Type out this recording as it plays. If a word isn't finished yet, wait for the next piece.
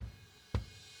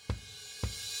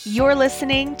You're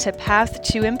listening to Path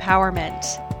to Empowerment,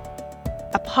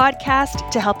 a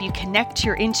podcast to help you connect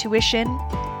your intuition,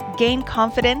 gain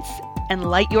confidence,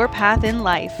 and light your path in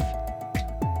life.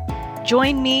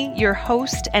 Join me, your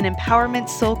host and empowerment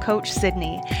soul coach,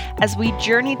 Sydney, as we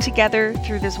journey together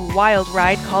through this wild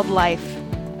ride called life.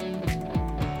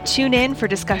 Tune in for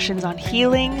discussions on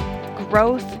healing,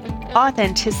 growth,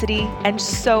 authenticity, and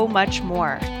so much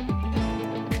more.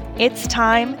 It's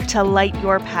time to light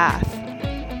your path.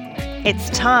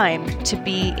 It's time to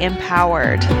be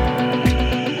empowered.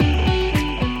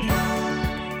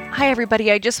 Hi,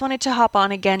 everybody. I just wanted to hop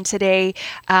on again today.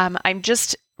 I'm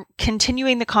just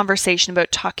continuing the conversation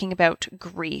about talking about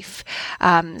grief.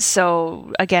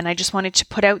 So again, I just wanted to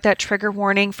put out that trigger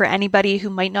warning for anybody who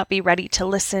might not be ready to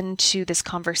listen to this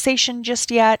conversation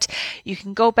just yet. You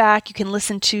can go back, you can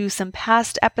listen to some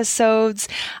past episodes,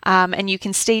 and you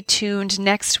can stay tuned.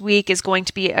 Next week is going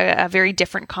to be a very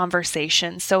different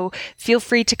conversation. So feel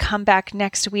free to come back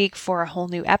next week for a whole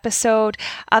new episode.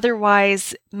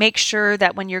 Otherwise, make sure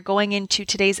that when you're going into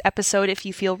today's episode, if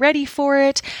you feel ready for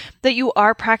it, that you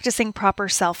are practicing proper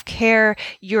self-care,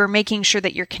 you're making sure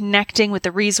that you're connecting with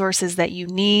the resources that you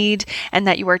need, and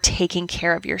that you are taking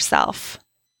care of yourself.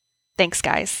 Thanks,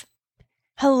 guys.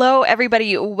 Hello,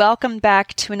 everybody. Welcome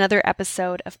back to another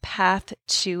episode of Path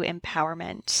to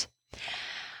Empowerment.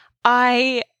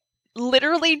 I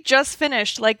literally just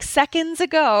finished, like seconds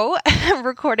ago,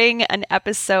 recording an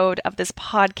episode of this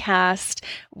podcast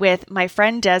with my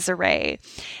friend Desiree.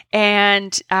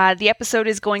 And the episode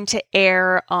is going to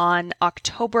air on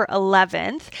October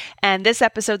 11th. And this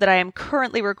episode that I am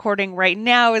currently recording right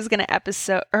now is going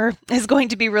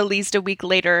to be released a week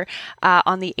later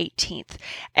on the 18th.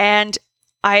 And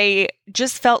I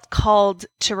just felt called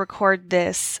to record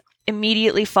this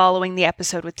immediately following the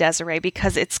episode with Desiree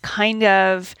because it's kind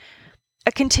of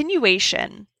a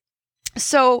continuation.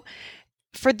 So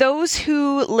for those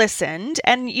who listened,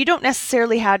 and you don't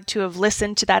necessarily had to have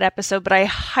listened to that episode, but I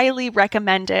highly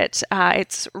recommend it.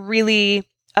 It's really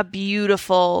a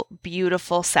beautiful,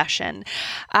 beautiful session.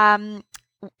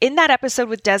 In that episode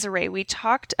with Desiree, we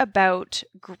talked about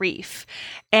grief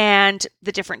and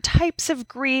the different types of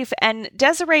grief. And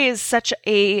Desiree is such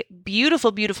a beautiful,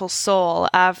 beautiful soul.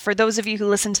 For those of you who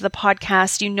listen to the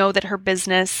podcast, you know that her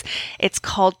business, it's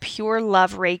called Pure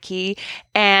Love Reiki.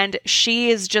 And she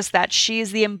is just that. She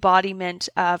is the embodiment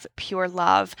of pure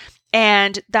love.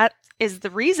 And that is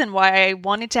the reason why I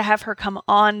wanted to have her come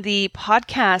on the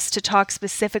podcast to talk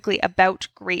specifically about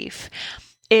grief,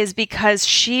 is because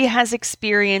she has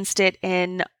experienced it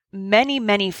in many,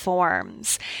 many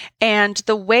forms. And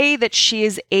the way that she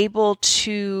is able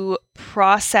to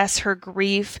process her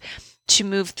grief, to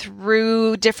move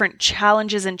through different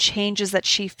challenges and changes that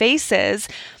she faces,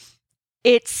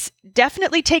 it's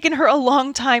definitely taken her a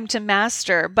long time to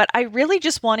master. But I really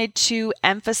just wanted to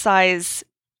emphasize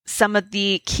some of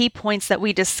the key points that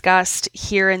we discussed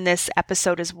here in this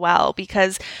episode as well,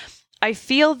 because I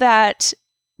feel that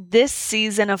this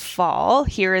season of fall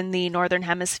here in the Northern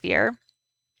Hemisphere,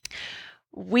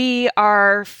 we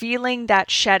are feeling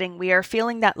that shedding. We are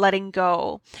feeling that letting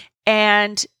go.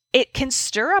 And it can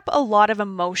stir up a lot of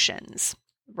emotions,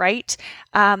 right?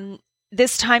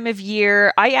 This time of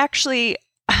year, I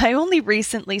only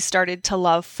recently started to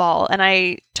love fall. And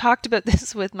I talked about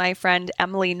this with my friend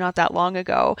Emily not that long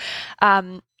ago.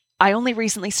 I only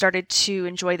recently started to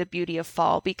enjoy the beauty of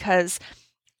fall because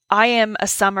I am a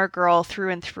summer girl through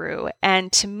and through. And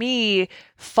to me,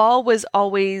 fall was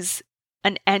always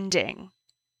an ending.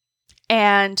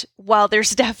 And while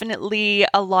there's definitely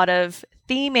a lot of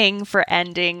theming for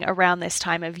ending around this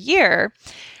time of year,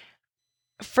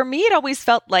 for me, it always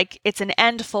felt like it's an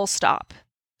end, full stop.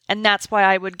 And that's why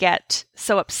I would get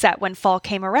so upset when fall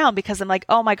came around, because I'm like,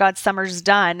 oh my God, summer's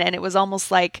done. And it was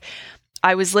almost like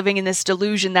I was living in this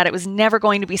delusion that it was never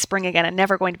going to be spring again and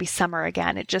never going to be summer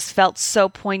again. It just felt so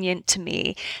poignant to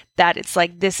me that it's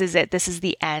like, this is it. This is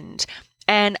the end.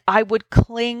 And I would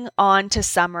cling on to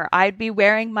summer. I'd be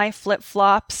wearing my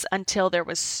flip-flops until there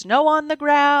was snow on the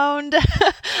ground.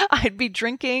 I'd be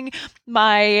drinking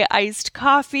my iced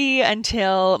coffee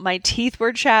until my teeth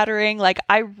were chattering. Like,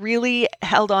 I really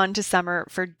held on to summer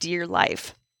for dear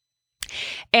life.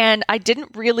 And I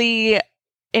didn't really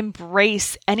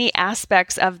embrace any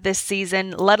aspects of this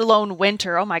season, let alone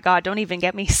winter. Oh my God, don't even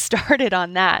get me started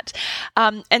on that.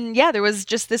 And yeah, there was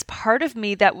just this part of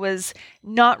me that was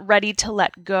not ready to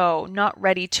let go, not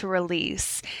ready to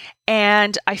release.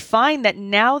 And I find that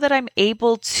now that I'm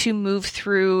able to move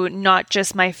through not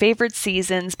just my favorite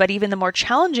seasons, but even the more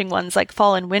challenging ones like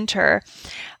fall and winter,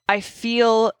 I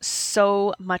feel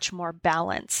so much more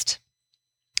balanced.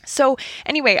 So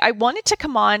anyway, I wanted to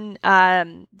come on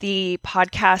the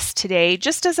podcast today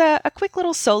just as a quick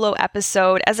little solo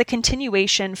episode, as a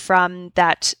continuation from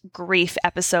that grief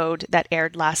episode that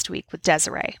aired last week with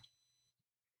Desiree.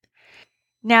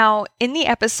 Now, in the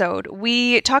episode,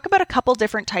 we talk about a couple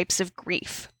different types of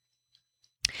grief.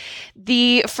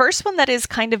 The first one that is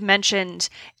kind of mentioned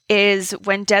is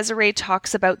when Desiree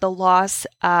talks about the loss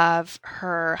of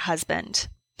her husband.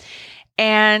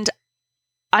 And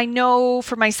I know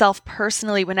for myself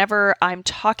personally, whenever I'm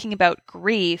talking about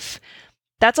grief,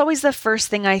 that's always the first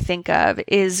thing I think of,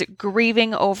 is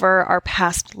grieving over our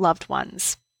past loved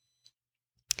ones.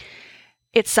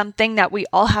 It's something that we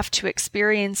all have to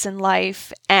experience in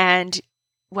life, and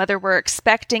whether we're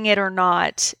expecting it or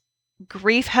not,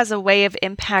 grief has a way of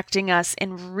impacting us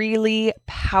in really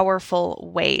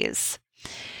powerful ways.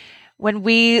 When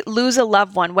we lose a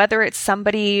loved one, whether it's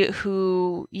somebody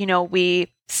who,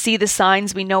 we see the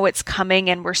signs, we know it's coming,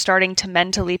 and we're starting to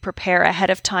mentally prepare ahead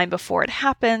of time before it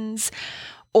happens,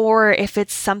 or if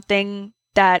it's something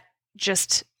that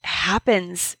just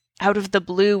happens out of the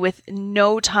blue with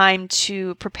no time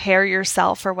to prepare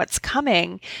yourself for what's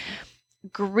coming,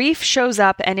 grief shows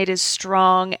up and it is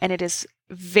strong and it is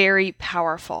very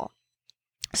powerful.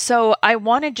 So I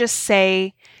want to just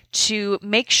say to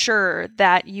make sure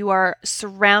that you are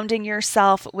surrounding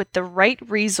yourself with the right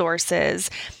resources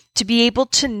to be able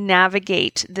to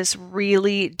navigate this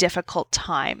really difficult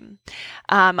time.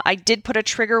 I did put a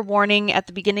trigger warning at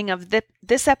the beginning of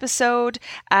this episode,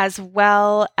 as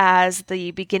well as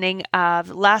the beginning of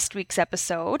last week's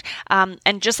episode.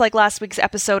 And just like last week's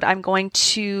episode, I'm going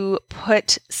to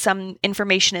put some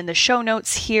information in the show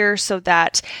notes here so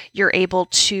that you're able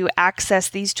to access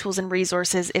these tools and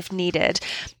resources if needed.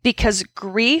 Because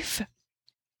grief,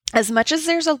 as much as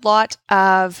there's a lot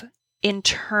of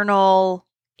internal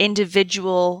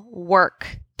individual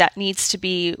work that needs to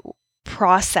be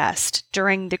processed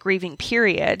during the grieving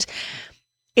period,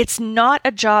 it's not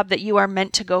a job that you are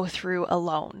meant to go through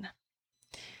alone.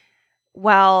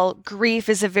 While grief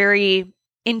is a very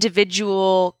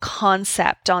individual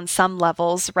concept on some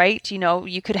levels, right?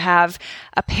 You could have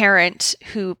a parent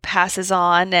who passes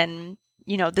on, and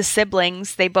the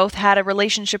siblings, they both had a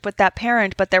relationship with that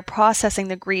parent, but they're processing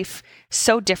the grief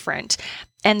so different.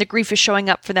 And the grief is showing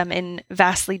up for them in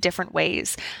vastly different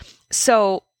ways.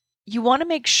 So you want to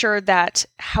make sure that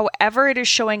however it is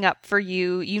showing up for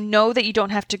you, you know that you don't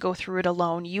have to go through it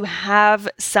alone. You have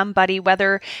somebody,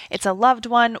 whether it's a loved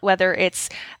one, whether it's,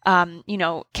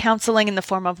 counseling in the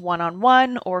form of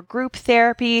one-on-one or group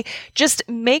therapy. Just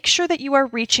make sure that you are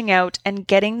reaching out and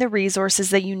getting the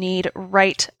resources that you need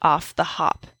right off the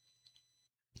hop.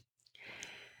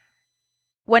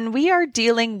 When we are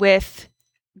dealing with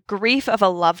grief of a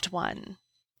loved one,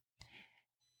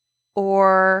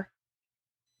 or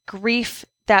grief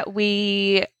that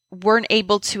we weren't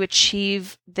able to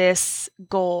achieve this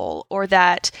goal, or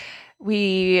that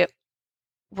we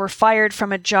were fired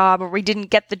from a job, or we didn't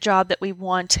get the job that we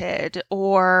wanted,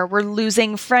 or we're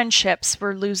losing friendships,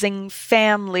 we're losing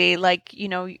family,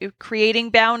 creating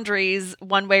boundaries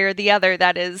one way or the other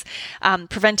that is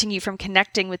preventing you from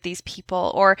connecting with these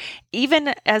people, or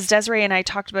even, as Desiree and I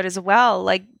talked about as well,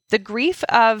 the grief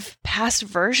of past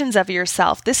versions of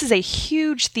yourself. This is a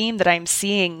huge theme that I'm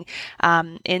seeing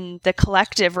in the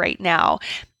collective right now,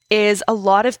 is a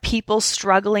lot of people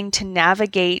struggling to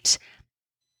navigate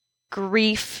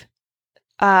grief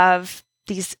of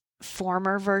these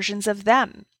former versions of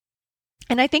them.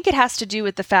 And I think it has to do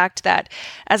with the fact that,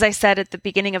 as I said at the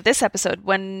beginning of this episode,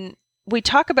 when we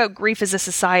talk about grief as a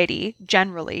society,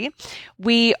 generally,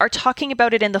 we are talking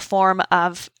about it in the form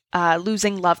of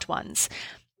losing loved ones.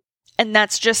 And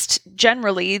that's just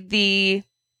generally the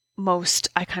most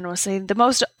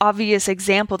obvious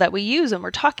example that we use when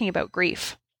we're talking about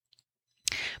grief.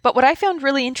 But what I found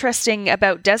really interesting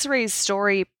about Desiree's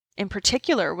story in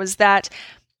particular was that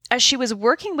as she was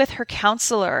working with her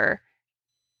counselor,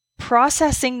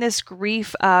 processing this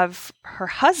grief of her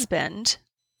husband,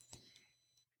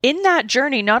 in that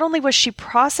journey, not only was she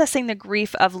processing the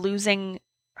grief of losing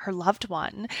her loved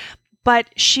one, but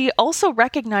she also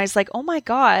recognized, oh my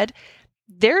God,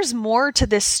 there's more to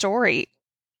this story.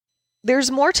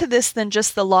 There's more to this than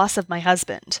just the loss of my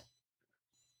husband.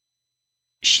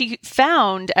 She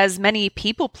found, as many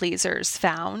people pleasers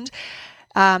found,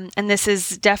 and this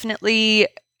is definitely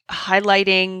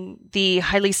highlighting the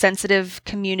highly sensitive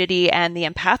community and the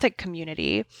empathic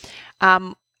community.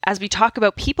 As we talk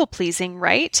about people pleasing,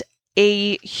 right?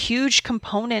 A huge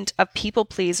component of people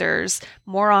pleasers,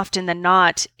 more often than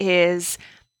not, is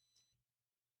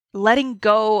letting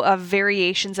go of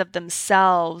variations of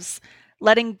themselves,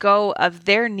 letting go of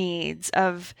their needs,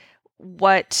 of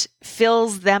what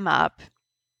fills them up,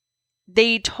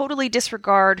 they totally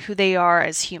disregard who they are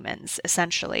as humans,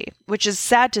 essentially, which is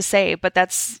sad to say, but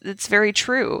it's very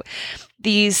true.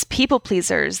 These people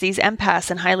pleasers, these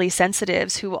empaths and highly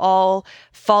sensitives who all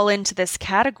fall into this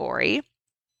category,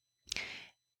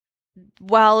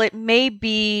 while it may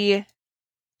be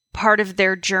part of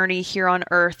their journey here on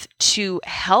earth to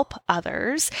help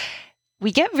others,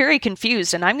 we get very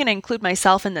confused. And I'm going to include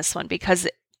myself in this one because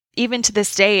even to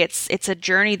this day, it's a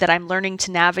journey that I'm learning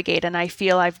to navigate. And I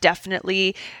feel I've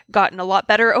definitely gotten a lot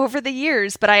better over the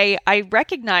years, but I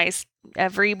recognize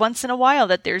every once in a while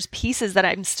that there's pieces that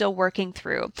I'm still working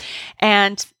through.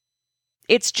 And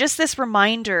it's just this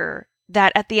reminder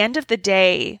that at the end of the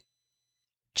day,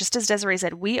 just as Desiree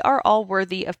said, we are all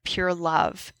worthy of pure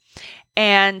love.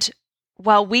 And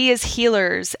while we as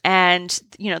healers and,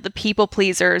 the people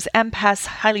pleasers, empaths,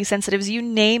 highly sensitives, you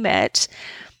name it,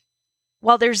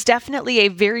 while there's definitely a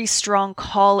very strong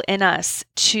call in us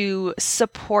to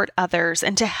support others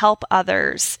and to help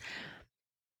others,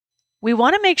 we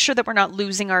want to make sure that we're not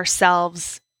losing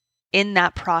ourselves in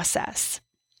that process.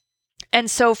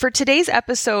 And so for today's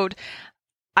episode,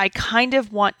 I kind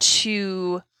of want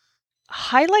to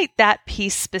highlight that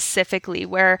piece specifically,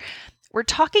 where we're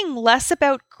talking less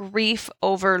about grief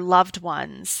over loved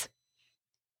ones,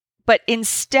 but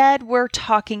instead we're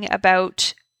talking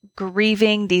about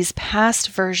grieving these past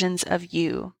versions of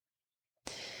you.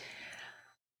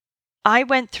 I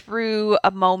went through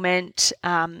a moment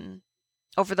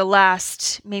over the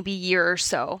last maybe year or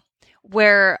so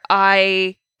where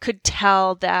I could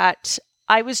tell that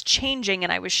I was changing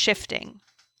and I was shifting.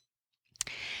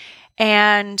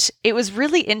 And it was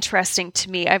really interesting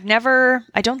to me. I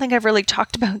don't think I've really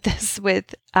talked about this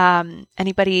with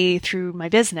anybody through my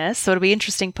business, so it'll be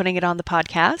interesting putting it on the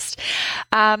podcast.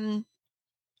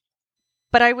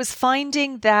 But I was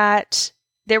finding that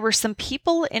there were some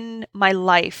people in my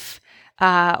life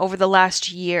over the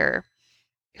last year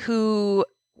who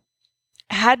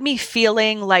had me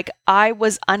feeling like I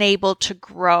was unable to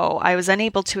grow. I was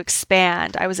unable to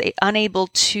expand. I was unable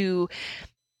to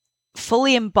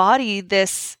fully embody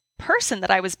this person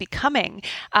that I was becoming.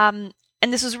 And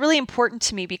this was really important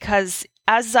to me because,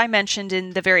 as I mentioned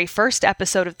in the very first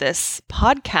episode of this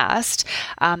podcast,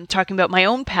 talking about my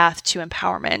own path to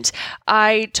empowerment,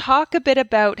 I talk a bit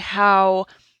about how,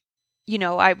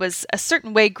 I was a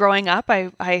certain way growing up.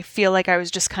 I feel like I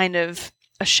was just kind of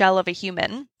a shell of a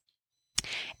human.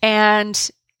 And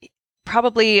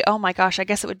probably, oh my gosh, I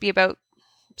guess it would be about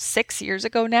 6 years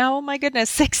ago now. Oh my goodness,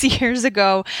 6 years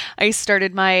ago, I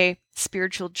started my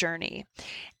spiritual journey.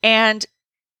 And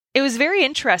it was very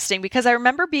interesting because I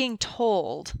remember being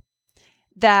told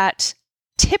that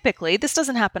typically, this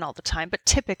doesn't happen all the time, but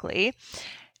typically,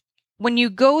 when you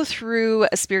go through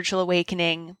a spiritual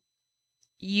awakening,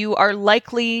 you are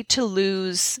likely to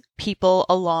lose people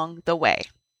along the way.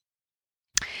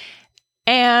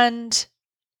 And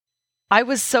I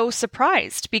was so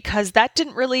surprised because that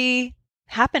didn't really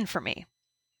happen for me.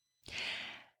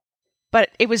 But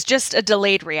it was just a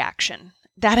delayed reaction.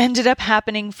 That ended up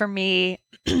happening for me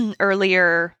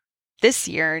earlier this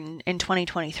year in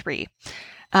 2023.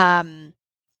 And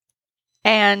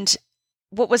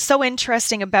what was so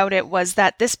interesting about it was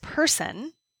that this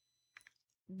person,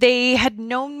 they had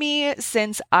known me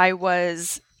since I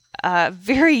was a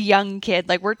very young kid.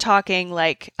 Like we're talking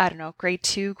grade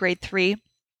 2, grade 3.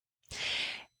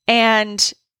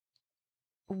 And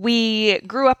we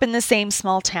grew up in the same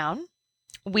small town.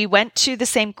 We went to the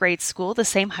same grade school, the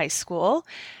same high school.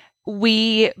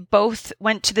 We both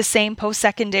went to the same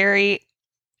post-secondary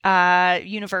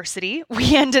university.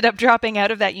 We ended up dropping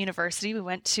out of that university. We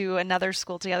went to another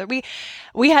school together.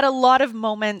 We had a lot of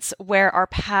moments where our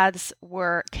paths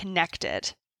were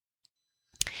connected.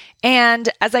 And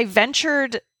as I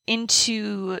ventured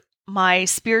into my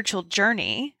spiritual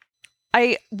journey,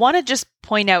 I want to just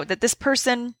point out that this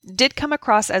person did come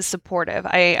across as supportive.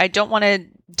 I don't want to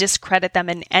discredit them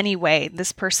in any way.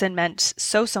 This person meant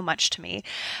so much to me.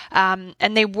 And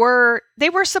they were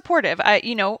supportive.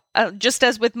 Just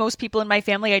as with most people in my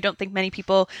family, I don't think many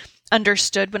people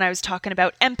understood when I was talking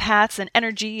about empaths and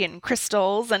energy and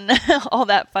crystals and all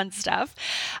that fun stuff.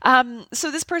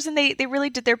 So this person, they really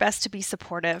did their best to be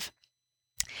supportive.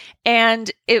 And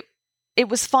it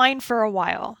was fine for a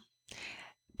while.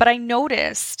 But I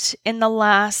noticed in the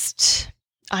last,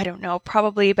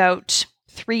 probably about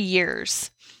 3 years,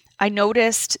 I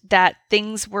noticed that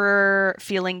things were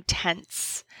feeling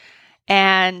tense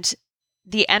and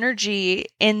the energy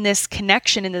in this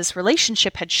connection, in this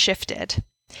relationship had shifted.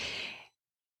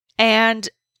 And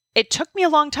it took me a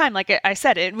long time. Like I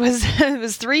said, it was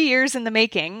 3 years in the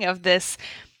making of this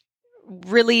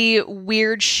really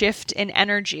weird shift in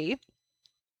energy.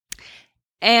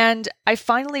 And I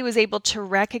finally was able to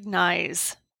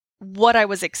recognize what I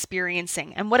was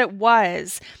experiencing. And what it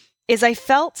was is I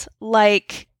felt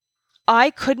like I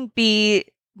couldn't be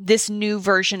this new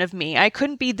version of me. I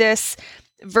couldn't be this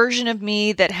version of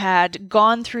me that had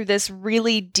gone through this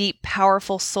really deep,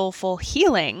 powerful, soulful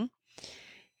healing.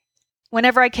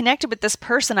 Whenever I connected with this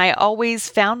person, I always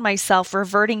found myself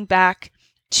reverting back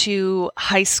to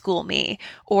high school me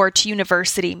or to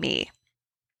university me.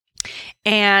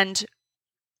 And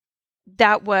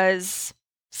that was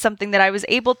something that I was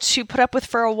able to put up with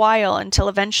for a while until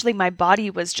eventually my body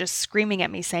was just screaming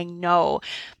at me saying no.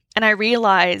 And I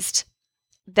realized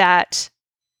that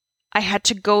I had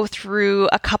to go through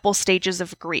a couple stages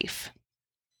of grief.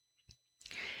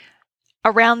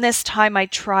 Around this time, I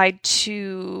tried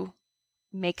to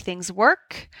make things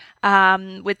work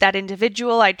with that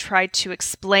individual. I tried to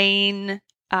explain,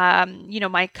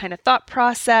 my kind of thought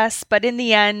process, but in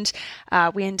the end,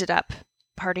 we ended up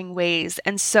parting ways.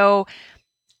 And so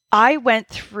I went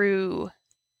through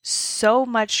so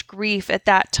much grief at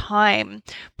that time.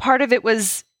 Part of it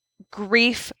was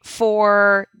grief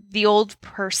for the old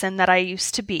person that I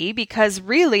used to be, because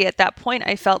really at that point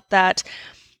I felt that,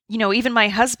 even my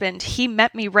husband, he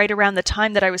met me right around the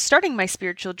time that I was starting my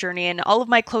spiritual journey. And all of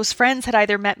my close friends had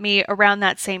either met me around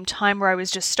that same time where I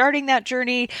was just starting that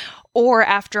journey, or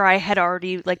after I had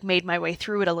already made my way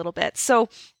through it a little bit. So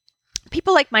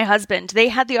people like my husband, they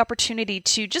had the opportunity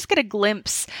to just get a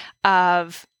glimpse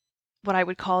of what I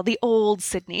would call the old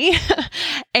Sydney.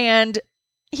 And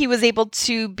he was able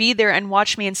to be there and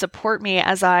watch me and support me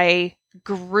as I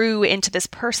grew into this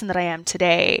person that I am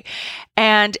today.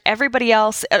 And everybody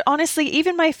else, honestly,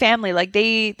 even my family,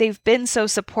 they've been so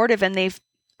supportive, and they've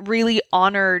really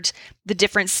honored the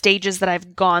different stages that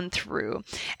I've gone through.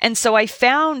 And so I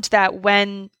found that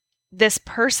when this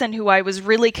person who I was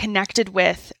really connected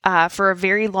with for a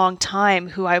very long time,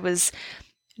 who I was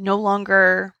no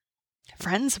longer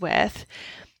friends with,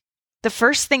 the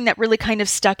first thing that really kind of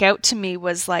stuck out to me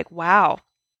was wow,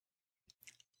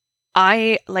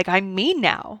 I'm me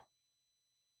now.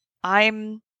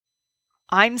 I'm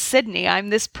Sydney. I'm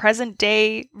this present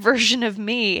day version of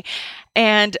me,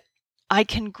 and I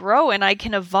can grow and I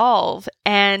can evolve.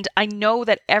 And I know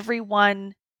that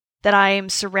everyone that I am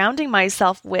surrounding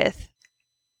myself with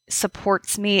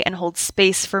supports me and holds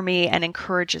space for me and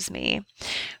encourages me.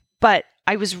 But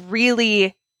I was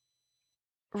really,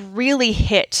 really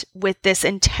hit with this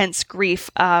intense grief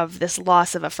of this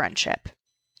loss of a friendship.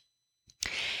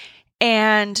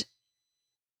 And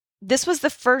this was the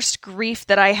first grief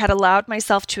that I had allowed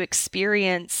myself to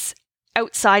experience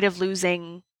outside of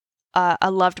losing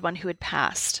a loved one who had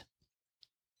passed.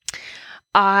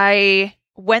 I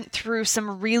went through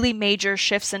some really major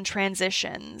shifts and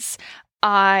transitions.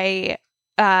 This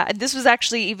was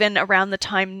actually even around the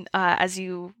time, as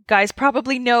you guys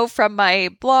probably know from my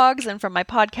blogs and from my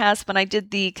podcast, when I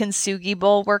did the Kintsugi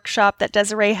bowl workshop that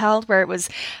Desiree held, where it was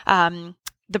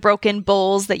the broken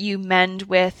bowls that you mend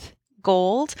with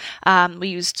gold. We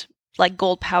used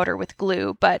gold powder with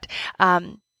glue, but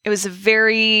it was a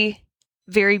very,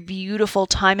 very beautiful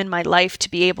time in my life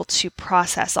to be able to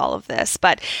process all of this.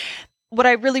 But what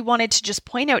I really wanted to just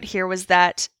point out here was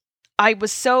that I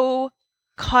was so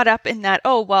caught up in that,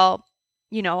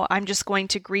 I'm just going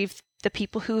to grieve the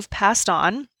people who've passed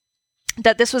on,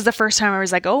 that this was the first time I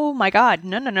was like, oh my God,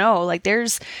 no.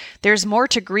 There's more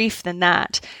to grief than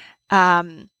that.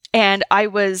 And I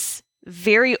was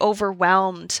very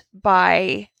overwhelmed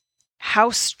by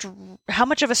how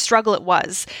much of a struggle it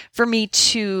was for me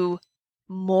to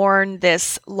mourn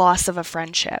this loss of a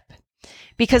friendship,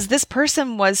 because this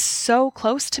person was so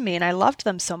close to me and I loved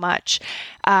them so much.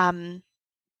 And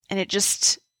it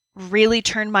just really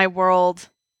turned my world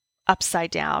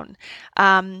upside down.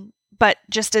 But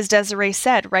just as Desiree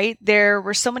said, right, there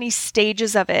were so many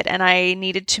stages of it, and I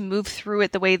needed to move through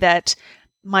it the way that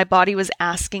my body was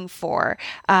asking for.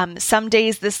 Some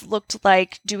days this looked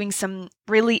like doing some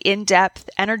really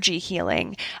in-depth energy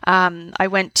healing. I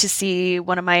went to see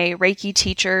one of my Reiki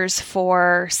teachers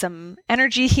for some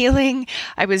energy healing.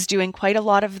 I was doing quite a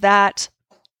lot of that.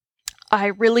 I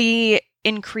really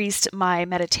increased my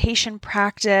meditation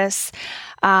practice.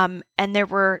 And there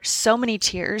were so many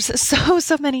tears,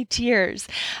 so many tears.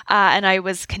 And I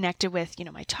was connected with,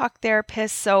 my talk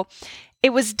therapist. So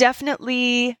it was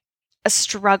definitely a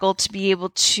struggle to be able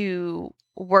to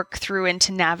work through and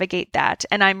to navigate that.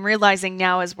 And I'm realizing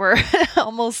now, as we're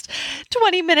almost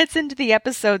 20 minutes into the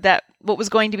episode, that what was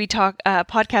going to be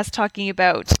podcast talking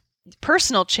about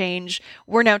personal change,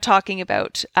 we're now talking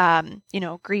about,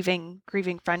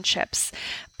 grieving friendships.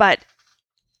 But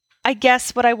I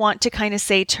guess what I want to kind of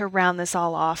say to round this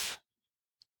all off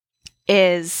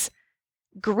is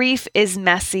grief is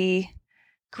messy.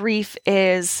 Grief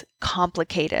is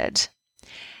complicated.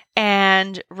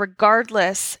 And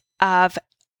regardless of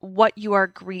what you are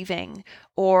grieving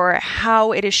or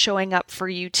how it is showing up for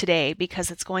you today,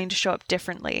 because it's going to show up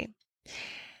differently,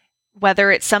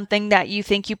 whether it's something that you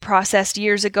think you processed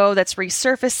years ago that's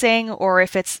resurfacing, or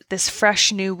if it's this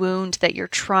fresh new wound that you're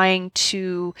trying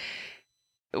to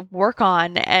work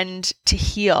on and to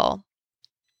heal,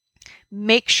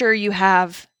 make sure you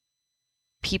have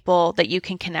people that you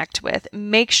can connect with.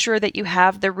 Make sure that you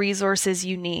have the resources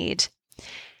you need.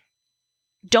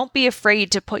 Don't be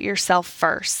afraid to put yourself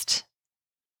first,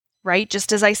 right?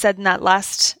 Just as I said in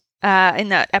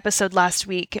that episode last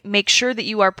week, make sure that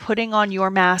you are putting on your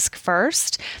mask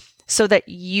first so that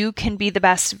you can be the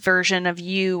best version of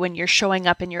you when you're showing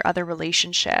up in your other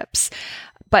relationships.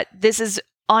 But this is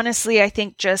honestly, I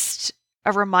think, just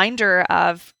a reminder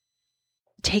of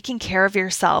taking care of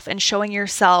yourself and showing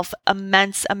yourself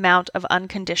immense amount of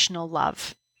unconditional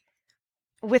love.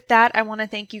 With that, I want to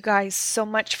thank you guys so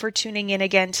much for tuning in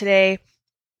again today.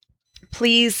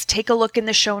 Please take a look in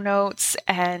the show notes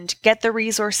and get the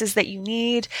resources that you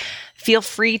need. Feel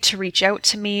free to reach out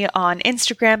to me on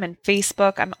Instagram and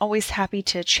Facebook. I'm always happy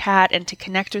to chat and to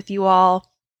connect with you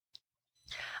all.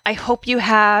 I hope you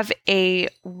have a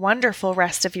wonderful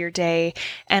rest of your day,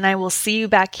 and I will see you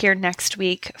back here next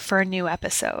week for a new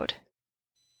episode.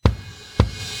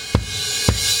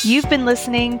 You've been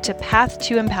listening to Path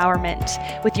to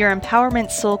Empowerment with your empowerment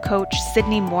soul coach,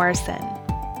 Sydney Morrison.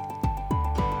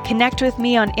 Connect with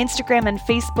me on Instagram and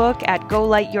Facebook at Go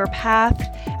Light Your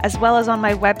Path, as well as on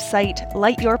my website,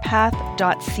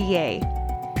 lightyourpath.ca.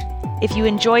 If you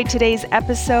enjoyed today's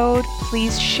episode,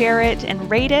 please share it and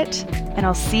rate it, and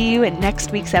I'll see you in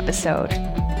next week's episode.